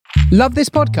Love this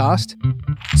podcast?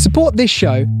 Support this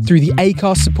show through the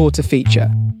Acast supporter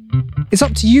feature. It's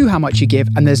up to you how much you give,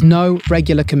 and there's no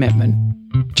regular commitment.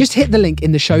 Just hit the link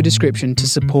in the show description to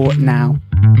support now.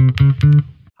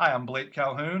 Hi, I'm Blake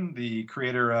Calhoun, the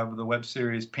creator of the web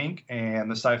series Pink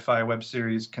and the sci-fi web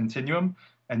series Continuum,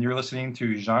 and you're listening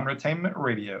to Genretainment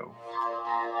Radio.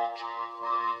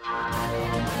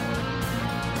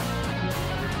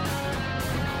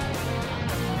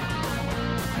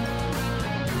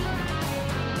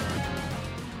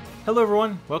 Hello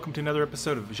everyone, welcome to another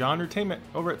episode of Genretainment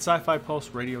over at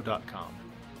SciFiPulseRadio.com.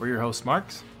 We're your hosts,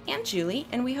 Marks and Julie,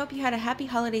 and we hope you had a happy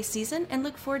holiday season and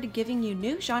look forward to giving you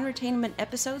new Genretainment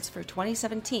episodes for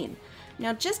 2017.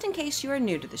 Now, just in case you are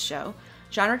new to the show,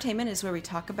 Genretainment is where we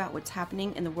talk about what's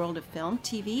happening in the world of film,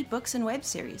 TV, books, and web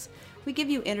series. We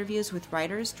give you interviews with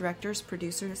writers, directors,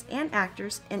 producers, and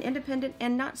actors in independent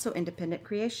and not so independent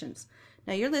creations.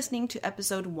 Now, you're listening to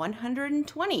episode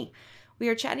 120. We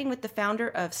are chatting with the founder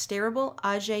of Stareable,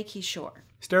 Ajay Kishore.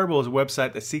 Stareable is a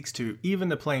website that seeks to even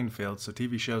the playing field so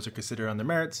TV shows are considered on their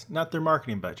merits, not their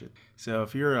marketing budget. So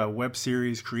if you're a web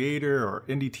series creator or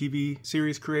indie TV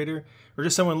series creator, or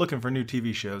just someone looking for new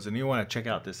TV shows, and you want to check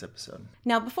out this episode.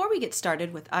 Now, before we get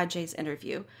started with Ajay's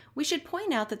interview, we should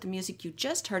point out that the music you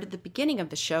just heard at the beginning of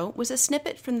the show was a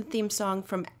snippet from the theme song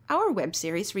from our web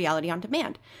series, Reality on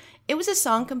Demand. It was a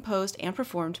song composed and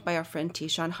performed by our friend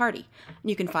Tishan Hardy.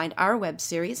 You can find our web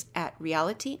series at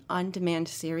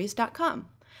realityondemandseries.com.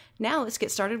 Now let's get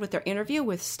started with our interview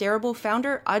with Stareable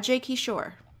founder Ajay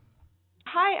Kishore.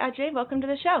 Hi Ajay, welcome to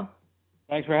the show.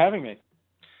 Thanks for having me.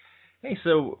 Hey,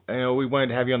 so we wanted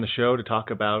to have you on the show to talk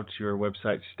about your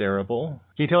website, Stareable.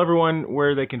 Can you tell everyone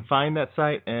where they can find that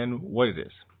site and what it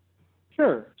is?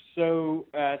 Sure. So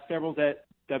Stareable's at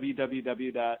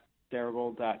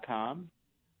www.stareable.com.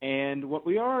 And what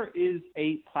we are is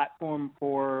a platform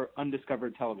for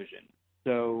undiscovered television.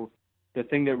 So the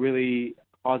thing that really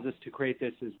caused us to create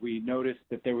this is we noticed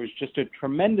that there was just a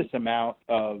tremendous amount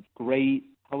of great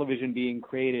television being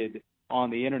created on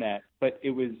the internet, but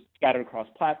it was scattered across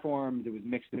platforms, it was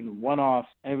mixed in one-offs,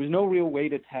 and there was no real way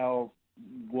to tell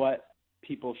what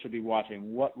people should be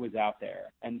watching, what was out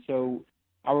there. And so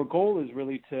our goal is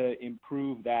really to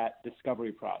improve that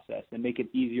discovery process and make it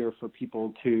easier for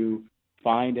people to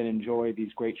find and enjoy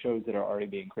these great shows that are already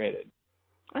being created.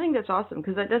 I think that's awesome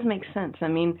because that does make sense. I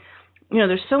mean,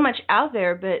 there's so much out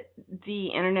there, but the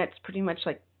internet's pretty much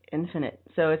like infinite.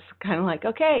 So it's kind of like,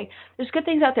 okay, there's good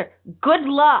things out there. Good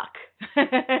luck.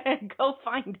 Go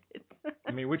find it.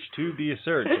 I mean, which tube do you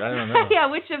search? I don't know. Yeah,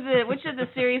 which of the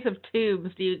series of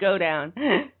tubes do you go down?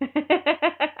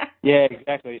 Yeah,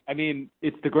 exactly. I mean,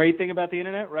 it's the great thing about the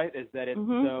internet, right, is that it's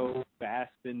so vast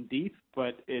and deep,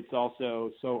 but it's also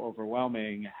so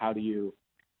overwhelming. How do you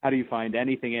find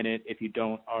anything in it if you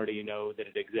don't already know that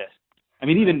it exists? I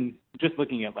mean, even just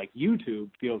looking at like YouTube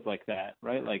feels like that,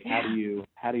 right? Like how do you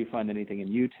find anything in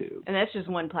YouTube? And that's just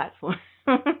one platform.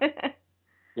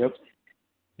 Yep.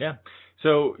 Yeah.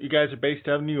 So you guys are based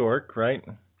out of New York, right?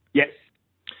 Yes.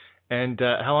 And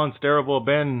how long has Stareable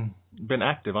been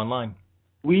active online?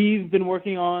 We've been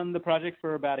working on the project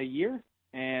for about a year,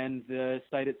 and the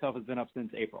site itself has been up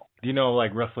since April. Do you know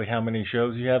like roughly how many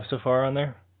shows you have so far on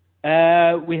there?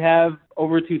 We have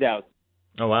over 2,000.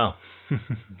 Oh, wow.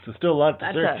 So still a lot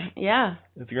to search. Yeah.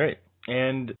 That's great.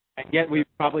 And yet we've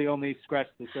probably only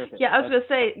scratched the surface. Yeah, I was going to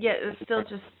say, it's still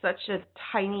just such a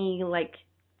tiny,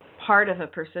 part of a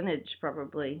percentage,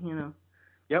 probably,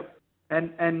 Yep.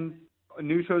 And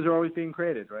new shows are always being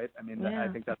created, right? I mean, I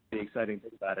think that's the exciting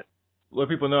thing about it. Let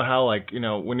people know how,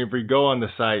 whenever you go on the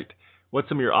site, what's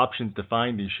some of your options to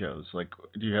find these shows? Like,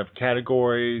 do you have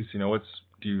categories? Do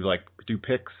you, do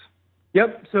picks?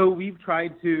 Yep. So we've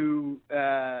tried to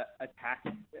attack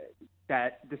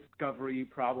that discovery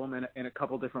problem in a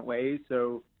couple different ways.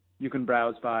 So you can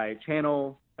browse by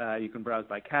channel, you can browse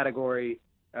by category,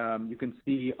 you can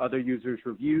see other users'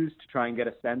 reviews to try and get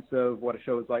a sense of what a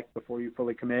show is like before you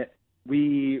fully commit.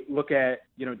 We look at,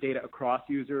 data across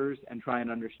users and try and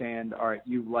understand, all right,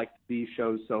 you've liked these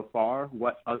shows so far.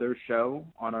 What other show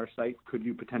on our site could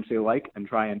you potentially like, and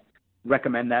try and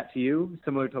recommend that to you,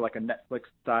 similar to like a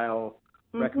Netflix-style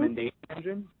recommendation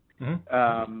engine.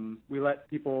 Mm-hmm. We let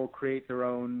people create their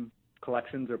own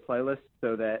collections or playlists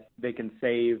so that they can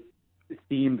save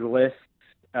themed lists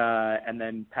and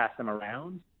then pass them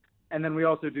around. And then we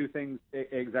also do things,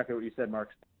 exactly what you said, Mark,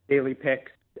 daily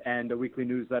picks, and a weekly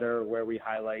newsletter where we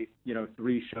highlight,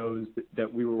 3 shows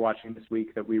that we were watching this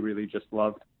week that we really just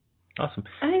loved. Awesome.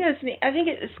 I think that's neat. I think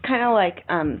it's kind of like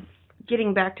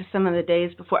getting back to some of the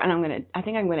days before, and I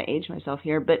think I'm gonna age myself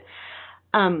here, but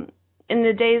in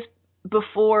the days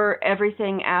before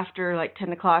everything after like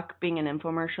 10 o'clock being an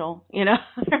infomercial,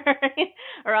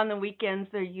 or on the weekends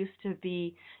there used to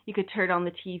be, you could turn on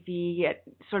the TV at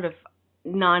sort of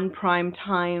non-prime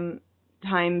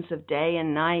times of day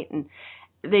and night, and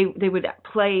they would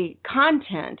play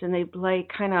content, and they play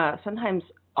kind of sometimes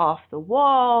off the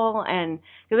wall, and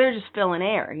because they're just filling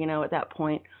air, at that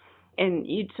point, and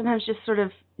you'd sometimes just sort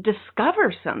of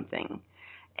discover something,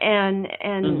 and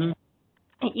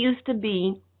it used to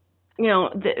be,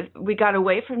 we got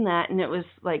away from that, and it was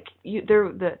like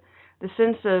the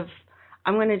sense of,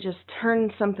 I'm going to just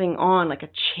turn something on, like a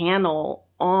channel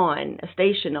on, a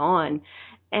station on,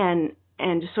 and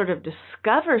just sort of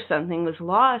discover something was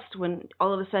lost when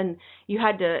all of a sudden you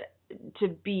had to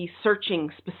be searching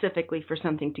specifically for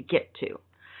something to get to.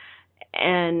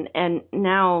 And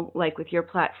now, like with your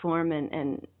platform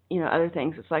and other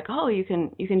things, it's like, oh, you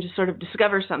can just sort of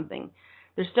discover something.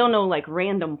 There's still no like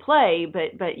random play,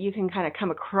 but you can kind of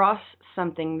come across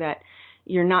something that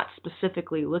you're not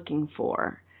specifically looking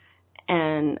for.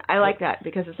 And I like that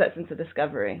because it's that sense of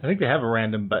discovery. I think they have a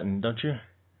random button, don't you?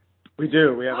 We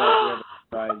do. We have a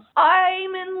surprise.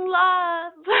 I'm in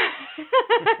love.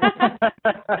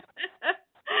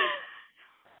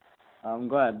 I'm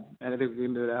glad. Anything we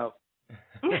can do to help.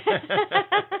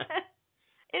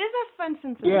 It is a fun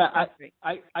sense of discovery.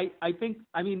 I think,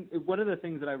 one of the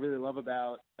things that I really love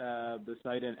about the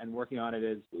site and working on it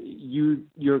is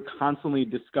you're constantly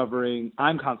discovering,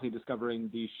 I'm constantly discovering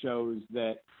these shows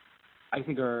that I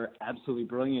think are absolutely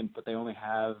brilliant, but they only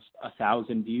have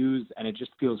 1,000 views, and it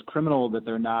just feels criminal that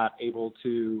they're not able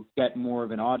to get more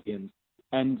of an audience.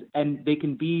 And they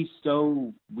can be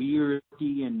so weird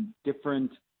and different,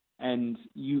 and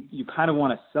you kind of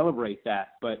want to celebrate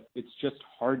that, but it's just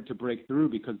hard to break through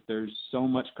because there's so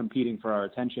much competing for our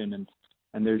attention,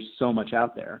 and there's so much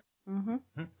out there.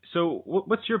 Mm-hmm. So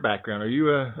what's your background? Are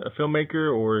you a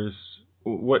filmmaker, or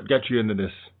what got you into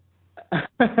this?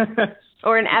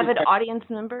 Or an avid audience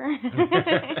member?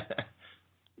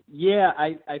 Yeah,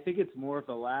 I think it's more of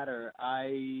the latter.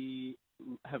 I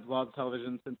have loved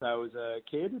television since I was a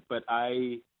kid, but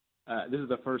this is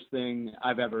the first thing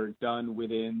I've ever done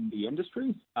within the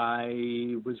industry.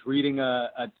 I was reading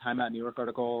a Time Out New York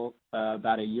article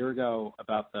about a year ago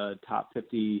about the top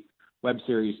 50 web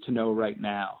series to know right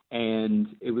now.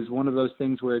 And it was one of those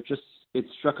things where it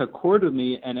struck a chord with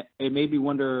me, and it made me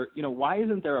wonder, why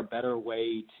isn't there a better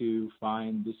way to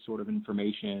find this sort of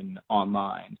information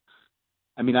online?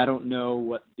 I mean, I don't know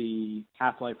what the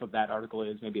half-life of that article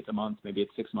is. Maybe it's a month, maybe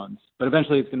it's 6 months, but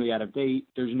eventually it's going to be out of date.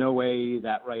 There's no way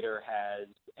that writer has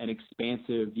an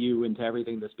expansive view into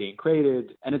everything that's being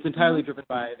created, and it's entirely driven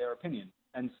by their opinion.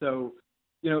 And so,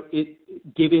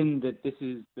 given that this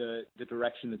is the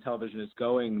direction that television is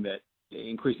going, that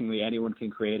increasingly anyone can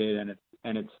create it,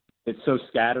 and it's so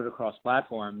scattered across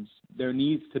platforms, there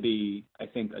needs to be, I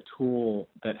think, a tool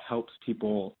that helps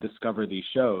people discover these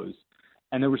shows.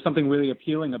 And there was something really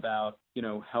appealing about,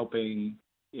 helping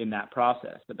in that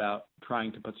process, about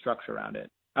trying to put structure around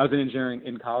it. I was in engineering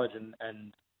in college, and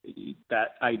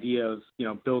that idea of,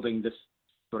 building this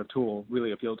sort of tool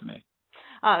really appealed to me.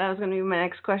 That was going to be my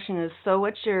next question is, so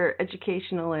what's your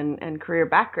educational and career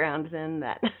background then?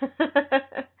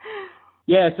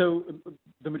 Yeah, so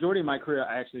the majority of my career,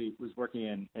 I actually was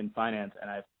working in finance,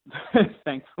 and I've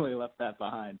thankfully left that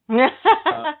behind.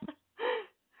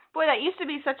 Boy, that used to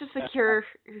be such a secure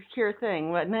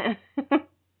thing, wasn't it?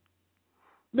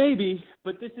 Maybe,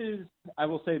 but I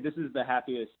will say this is the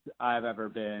happiest I've ever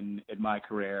been in my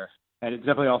career. And it's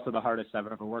definitely also the hardest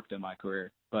I've ever worked in my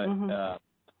career. But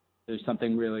there's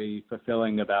something really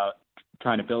fulfilling about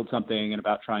trying to build something and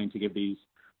about trying to give these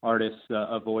artists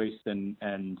a voice. And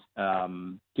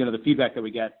the feedback that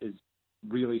we get is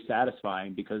really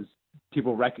satisfying because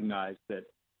people recognize that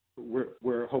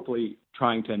we're hopefully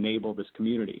trying to enable this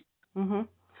community. Mm-hmm.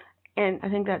 And I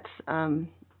think that's a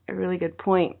really good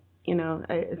point.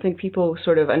 I think people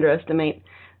sort of underestimate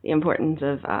the importance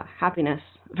of happiness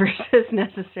versus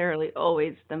necessarily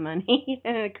always the money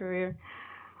in a career.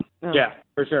 Oh. Yeah,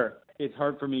 for sure. It's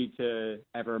hard for me to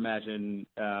ever imagine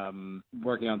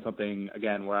working on something,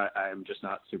 again, where I'm just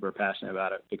not super passionate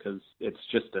about it because it's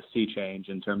just a sea change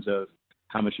in terms of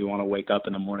how much you want to wake up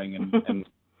in the morning and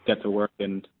get to work.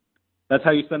 And that's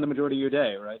how you spend the majority of your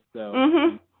day, right? So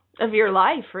of your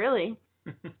life, really.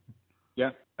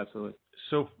 Yeah, absolutely.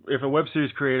 So if a web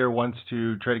series creator wants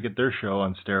to try to get their show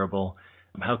on Starable,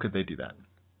 how could they do that?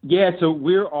 Yeah, so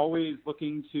we're always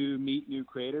looking to meet new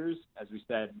creators. As we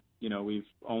said, we've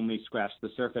only scratched the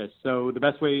surface. So the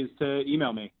best way is to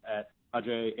email me at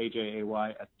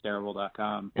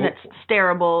ajay@starable.com. And it's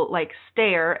Starable, like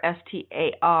stare,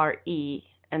 STARE,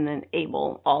 and then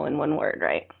able, all in one word,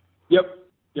 right? Yep.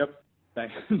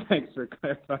 Thanks for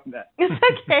clarifying that. It's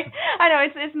okay. I know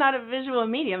it's not a visual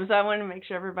medium, so I want to make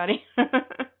sure everybody.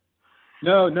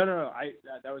 No.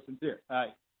 That was sincere.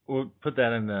 We'll put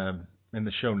that in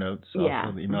the show notes.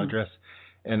 Also the email address,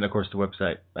 and of course the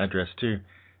website address too.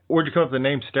 Where'd you come up with the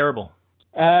name Stareable?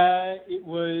 It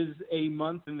was a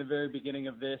month in the very beginning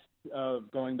of this,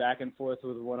 of going back and forth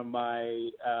with one of my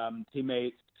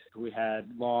teammates. We had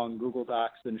long Google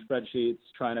Docs and spreadsheets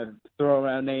trying to throw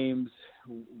around names,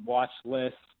 watch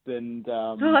lists, and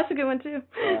that's a good one too.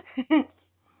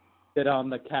 sit on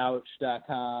the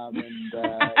couch.com and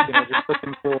just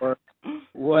looking for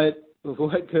what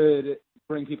could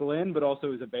bring people in, but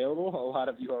also is available. A lot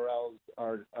of URLs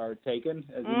are taken,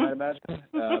 as you might imagine.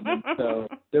 And so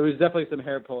there was definitely some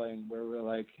hair pulling where we were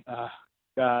like,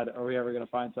 God, are we ever going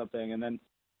to find something? And then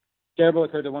Stareable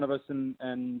occurred to one of us,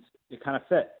 and it kind of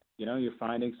fit. You're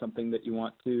finding something that you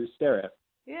want to stare at.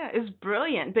 Yeah, it's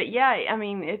brilliant. But yeah, I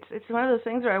mean, it's one of those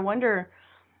things where I wonder,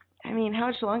 I mean, how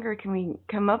much longer can we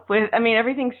come up with? I mean,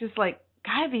 everything's just like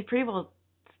gotta be pretty well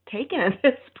taken at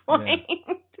this point.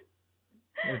 Yeah.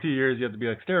 In a few years, you have to be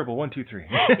like Stareable 1, 2, 3.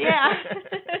 Yeah.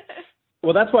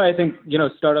 Well, that's why I think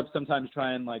startups sometimes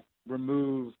try and like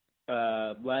remove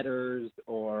letters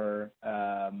or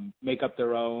make up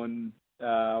their own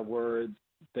words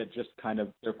that just kind of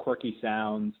they're quirky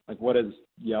sounds. Like, what does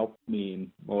Yelp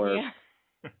mean? Or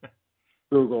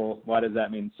Google, what does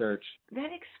that mean? Search. That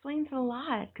explains a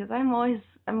lot, because I'm always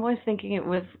thinking it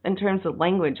in terms of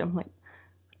language. I'm like,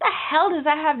 what the hell does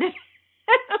that have to?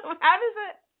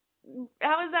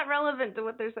 How is that relevant to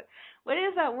what they're saying? What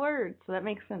is that word? So that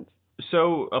makes sense.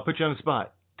 So I'll put you on the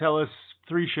spot. Tell us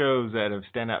 3 shows that have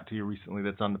stand out to you recently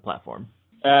that's on the platform.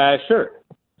 Sure.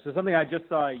 So something I just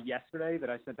saw yesterday that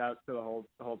I sent out to the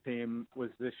whole team was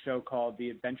this show called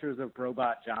The Adventures of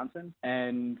Robot Johnson.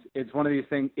 And it's one of these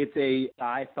things, it's a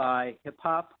sci-fi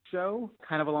hip-hop show,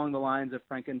 kind of along the lines of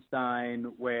Frankenstein,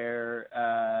 where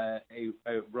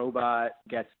a robot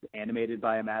gets animated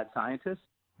by a mad scientist.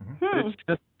 But it's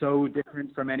just so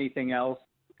different from anything else,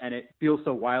 and it feels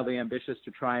so wildly ambitious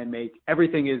to try and make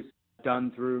everything is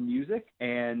done through music,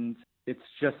 and it's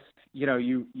just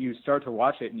you start to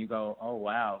watch it and you go, oh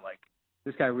wow, like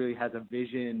this guy really has a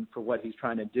vision for what he's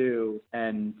trying to do,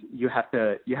 and you have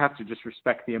to just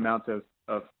respect the amount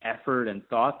of effort and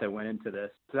thought that went into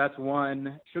this. So that's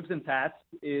one. Shugs and Tats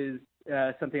is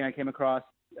something I came across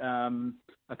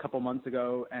a couple months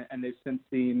ago, and they've since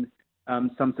seen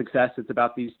some success. It's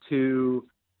about these 2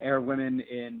 Arab women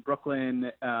in Brooklyn,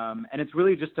 and it's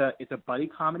really just it's a buddy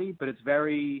comedy, but it's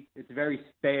very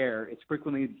spare. It's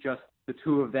frequently just the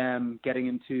 2 of them getting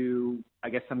into, I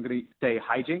guess I'm going to say,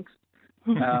 hijinks.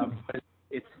 But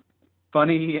it's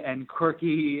funny and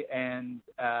quirky and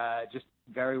just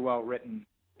very well written.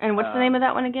 And what's the name of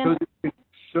that one again?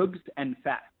 Shugs and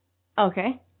Fats.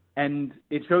 Okay. And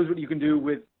it shows what you can do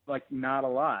with like not a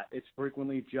lot. It's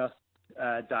frequently just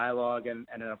dialogue and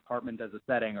an apartment as a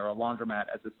setting, or a laundromat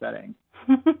as a setting.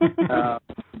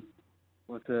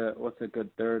 What's a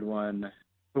good third one?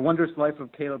 The Wondrous Life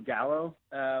of Caleb Gallo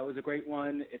was a great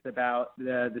one. It's about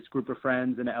this group of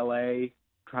friends in LA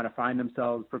trying to find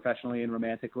themselves professionally and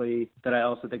romantically, that I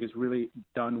also think is really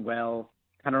done well.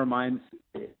 Kind of reminds,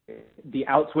 The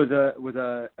Outs was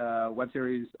a web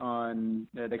series on,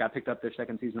 they got picked up their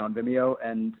 2nd season on Vimeo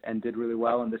and did really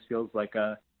well, and this feels like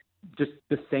just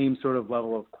the same sort of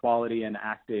level of quality and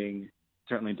acting.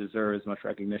 Certainly deserves much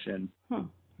recognition.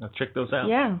 Let's check those out.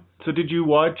 Yeah. So did you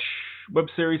watch web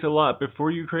series a lot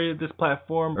before you created this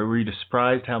platform, or were you just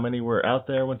surprised how many were out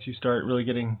there once you start really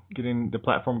getting the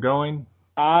platform going?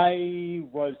 I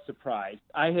was surprised.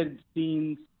 I had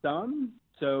seen some,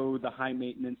 so the High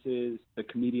Maintenances, the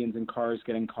comedians in cars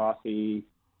getting coffee,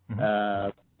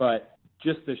 but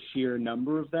just the sheer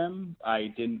number of them,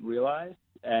 I didn't realize,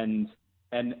 and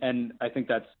I think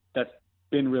that's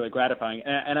been really gratifying,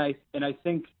 and I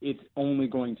think it's only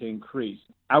going to increase.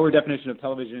 Our definition of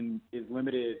television is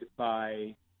limited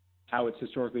by how it's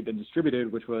historically been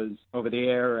distributed, which was over the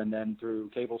air and then through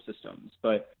cable systems.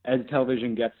 But as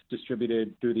television gets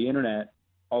distributed through the internet,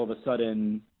 all of a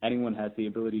sudden anyone has the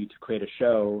ability to create a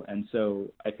show, and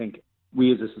so I think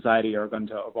we as a society are going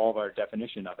to evolve our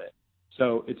definition of it.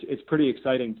 So it's pretty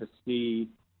exciting to see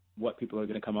what people are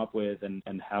going to come up with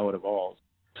and how it evolves.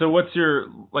 So what's your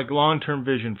long-term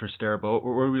vision for Stareable?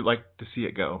 Where would we like to see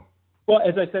it go? Well,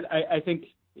 as I said, I think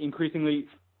increasingly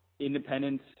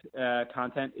independent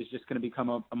content is just going to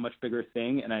become a much bigger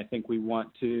thing, and I think we want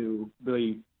to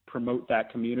really promote that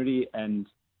community and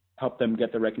help them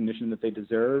get the recognition that they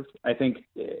deserve. I think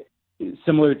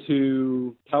similar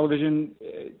to television,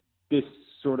 this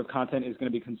sort of content is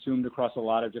going to be consumed across a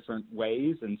lot of different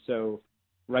ways. And so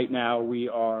right now we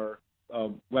are a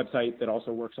website that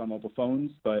also works on mobile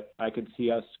phones, but I could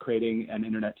see us creating an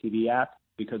internet TV app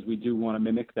because we do want to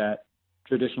mimic that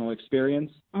traditional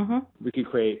experience. Mm-hmm. We could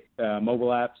create mobile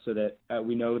apps so that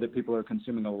we know that people are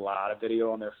consuming a lot of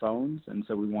video on their phones, and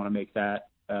so we want to make that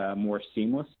more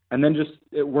seamless. And then just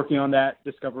working on that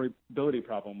discoverability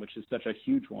problem, which is such a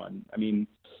huge one. I mean,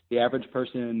 the average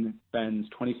person spends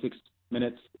 26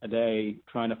 minutes a day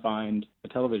trying to find a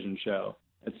television show.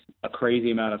 It's a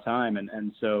crazy amount of time.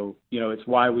 And so, it's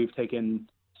why we've taken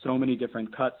so many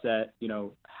different cuts at,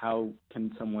 how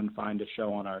can someone find a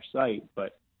show on our site?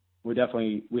 But we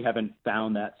haven't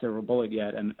found that silver bullet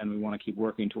yet, and we want to keep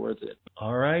working towards it.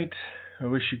 All right. I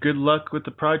wish you good luck with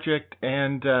the project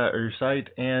and or your site.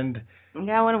 And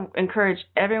yeah, I want to encourage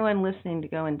everyone listening to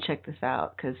go and check this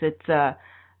out because it's a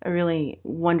really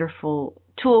wonderful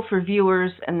tool for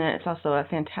viewers, and then it's also a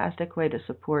fantastic way to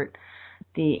support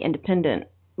the independent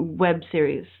web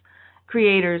series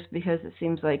creators because it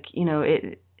seems like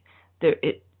it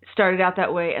started out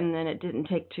that way, and then it didn't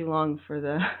take too long for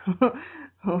the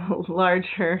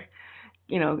larger,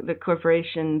 the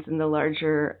corporations and the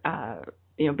larger,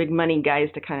 big money guys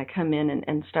to kind of come in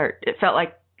and start. It felt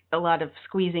like a lot of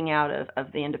squeezing out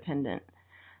of the independent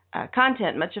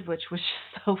content, much of which was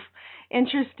just so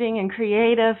interesting and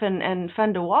creative and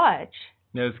fun to watch.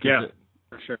 Yeah, it's good.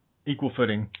 For sure. Equal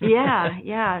footing.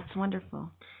 Yeah, it's wonderful.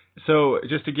 So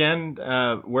just again,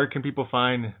 where can people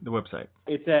find the website?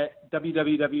 It's at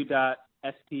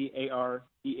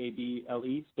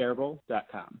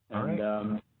www.stareable.com. All right.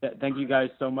 And thank you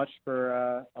guys so much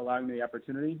for allowing me the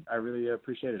opportunity. I really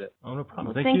appreciated it. Oh, no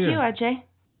problem. Thank you, Ajay.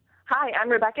 Hi, I'm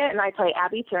Rebecca, and I play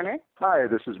Abby Turner. Hi,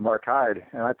 this is Mark Hyde,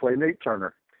 and I play Nate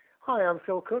Turner. Hi, I'm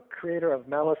Phil Cook, creator of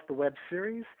Malice the Web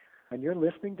Series, and you're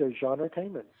listening to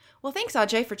Genretainment. Well, thanks,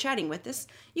 Ajay, for chatting with us.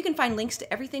 You can find links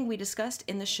to everything we discussed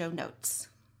in the show notes.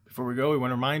 Before we go, we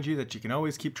want to remind you that you can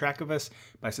always keep track of us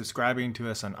by subscribing to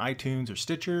us on iTunes or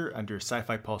Stitcher under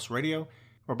Sci-Fi Pulse Radio,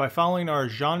 or by following our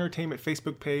Genretainment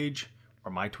Facebook page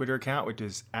or my Twitter account, which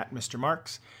is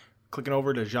 @MrMarks, clicking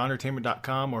over to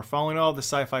genretainment.com, or following all the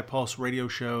Sci-Fi Pulse radio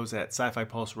shows at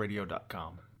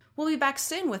scifipulseradio.com. We'll be back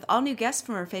soon with all new guests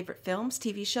from our favorite films,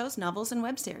 TV shows, novels, and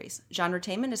web series.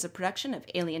 Genretainment is a production of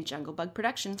Alien Jungle Bug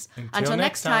Productions. Until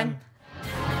next time.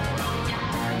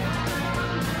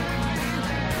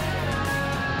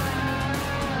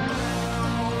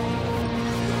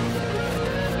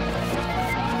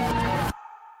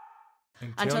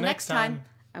 Until next time.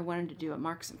 I wanted to do a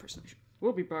Marx impersonation.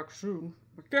 We'll be back soon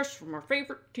with guests from our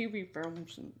favorite TV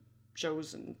films and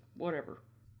shows and whatever.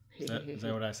 Is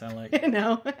that what I sound like?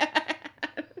 No.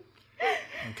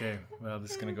 Okay, well,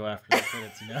 this is going to go after the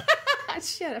credits,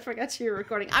 Shit, I forgot you were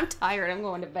recording. I'm tired. I'm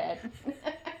going to bed.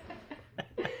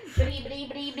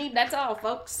 That's all,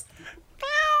 folks.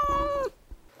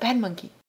 Bad monkey.